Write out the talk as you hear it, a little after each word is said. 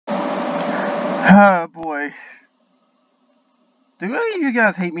Oh boy. Do any of you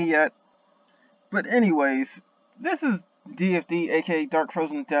guys hate me yet? But anyways, this is DFD, aka Dark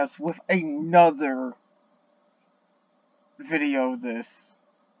Frozen Depths, with another video of this.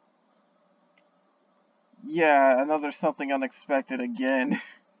 Yeah, another something unexpected again.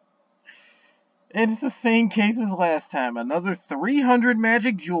 And it's the same case as last time. Another 300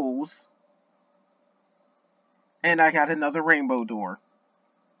 magic jewels. And I got another rainbow door.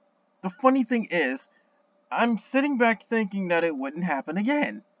 The funny thing is, I'm sitting back thinking that it wouldn't happen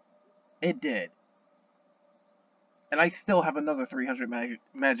again. It did. And I still have another 300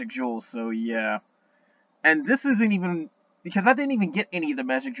 magic jewels, so yeah. And this isn't even, because I didn't even get any of the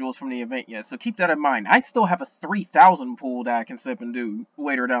magic jewels from the event yet, so keep that in mind. I still have a 3,000 pool that I can sip and do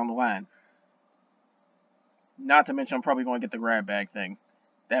later down the line. Not to mention I'm probably going to get the grab bag thing.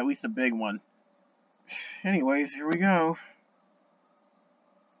 At least the big one. Anyways, here we go.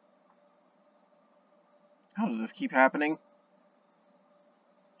 How does this keep happening?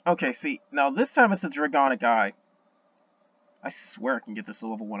 Okay, see, now this time it's a Dragonic Eye. I swear I can get this to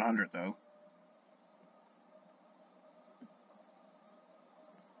level 100, though.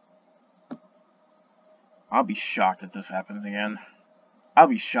 I'll be shocked if this happens again. I'll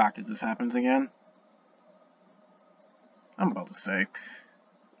be shocked if this happens again. I'm about to say.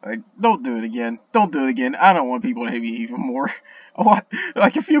 Like, don't do it again. Don't do it again. I don't want people to hate me even more.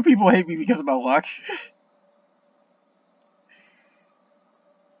 Like, a few people hate me because of my luck.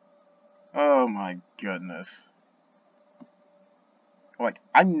 Oh my goodness. Like,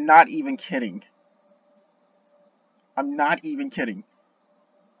 I'm not even kidding. I'm not even kidding.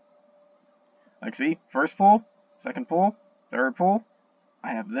 Like, see? First pull, second pull, third pull.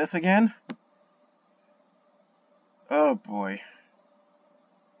 I have this again. Oh boy.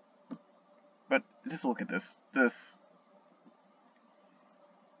 But just look at this.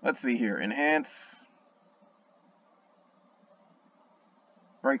 Let's see here. Enhance.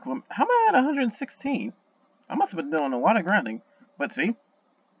 Break limit. How am I at 116? I must have been doing a lot of grinding. Let's see.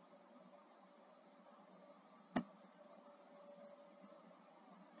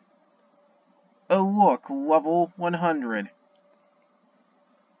 Oh look, level 100.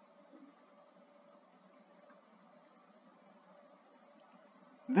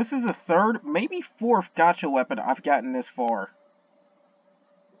 This is the third, maybe fourth gacha weapon I've gotten this far.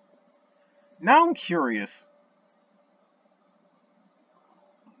 Now I'm curious.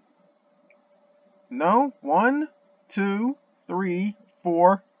 No, 1, 2, 3,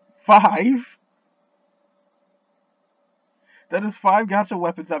 4, 5. That is 5 gacha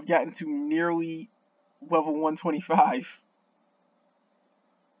weapons I've gotten to nearly level 125.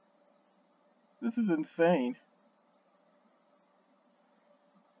 This is insane.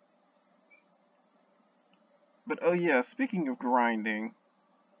 But oh yeah, speaking of grinding,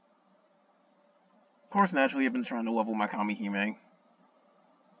 of course naturally I've been trying to level my Kamihime.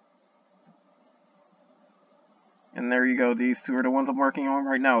 And there you go, these two are the ones I'm working on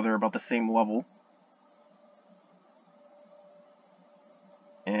right now. They're about the same level.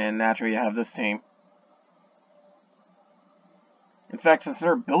 And naturally I have this team. In fact, since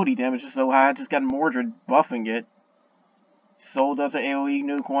their ability damage is so high, I just got Mordred buffing it. Soul does an AoE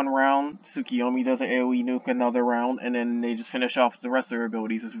nuke one round, Tsukiyomi does an AoE nuke another round, and then they just finish off the rest of their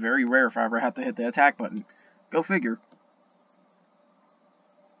abilities. It's very rare if I ever have to hit the attack button. Go figure.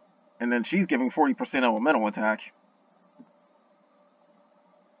 And then she's giving 40% elemental attack.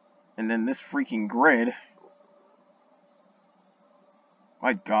 And then this freaking grid.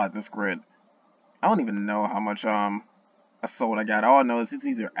 My god, this grid. I don't even know how much assault I got. All I know is it's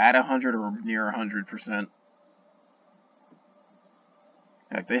either at 100 or near 100%.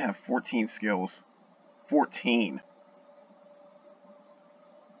 Heck, they have 14 skills. 14.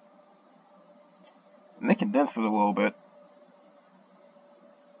 And they condensed it a little bit.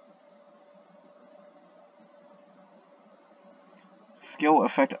 Skill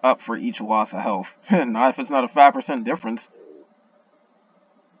effect up for each loss of health. Not if it's not a 5% difference.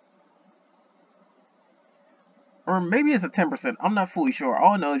 Or maybe it's a 10%. I'm not fully sure.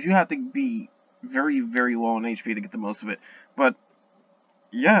 All I know is you have to be very, very low on HP to get the most of it. But,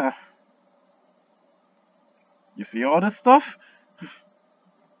 yeah. You see all this stuff?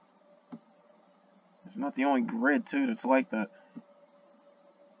 It's not the only grid, too, that's like that.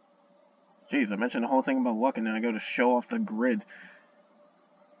 Jeez, I mentioned the whole thing about luck, and then I go to show off the grid.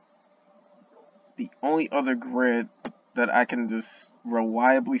 The only other grid that I can just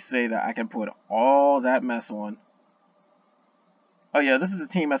reliably say that I can put all that mess on. Oh yeah, this is the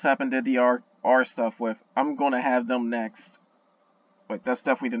team SAP and did the R stuff with. I'm going to have them next. Like, that's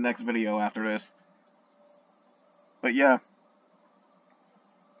definitely the next video after this. But yeah.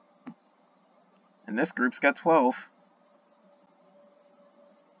 And this group's got 12.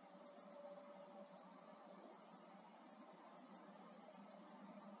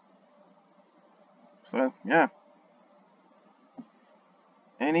 So, yeah.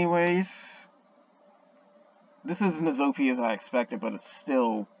 Anyways, this isn't as OP as I expected, but it's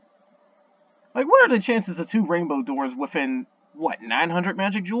still... Like, what are the chances of 2 rainbow doors within, what, 900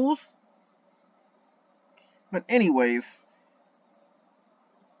 magic jewels? But anyways,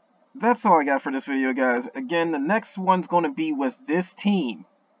 that's all I got for this video, guys. Again, the next one's going to be with this team.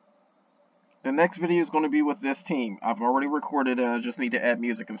 The next video is going to be with this team. I've already recorded it, I just need to add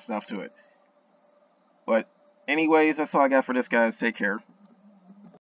music and stuff to it. But anyways, that's all I got for this, guys. Take care.